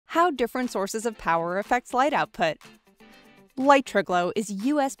How different sources of power affects light output. Litra Glow is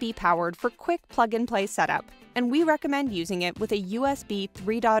USB powered for quick plug-and-play setup, and we recommend using it with a USB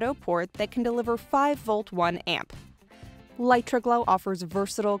 3.0 port that can deliver 5-volt 1 amp. Litra Glow offers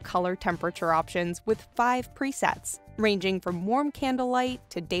versatile color temperature options with 5 presets, ranging from warm candlelight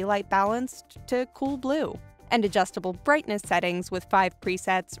to daylight balanced to cool blue, and adjustable brightness settings with 5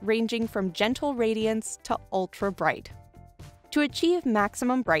 presets ranging from gentle radiance to ultra bright. To achieve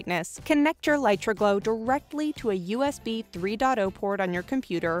maximum brightness, connect your Litra Glow directly to a USB 3.0 port on your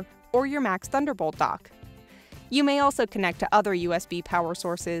computer or your Mac's Thunderbolt dock. You may also connect to other USB power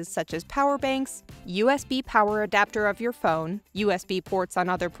sources such as power banks, USB power adapter of your phone, USB ports on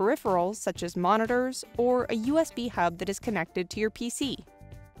other peripherals such as monitors, or a USB hub that is connected to your PC.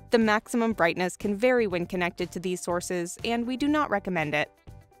 The maximum brightness can vary when connected to these sources, and we do not recommend it.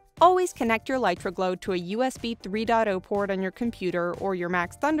 Always connect your Litra Glow to a USB 3.0 port on your computer or your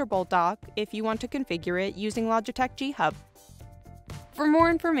Mac's Thunderbolt dock if you want to configure it using Logitech G Hub. For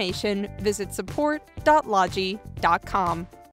more information, visit support.logi.com.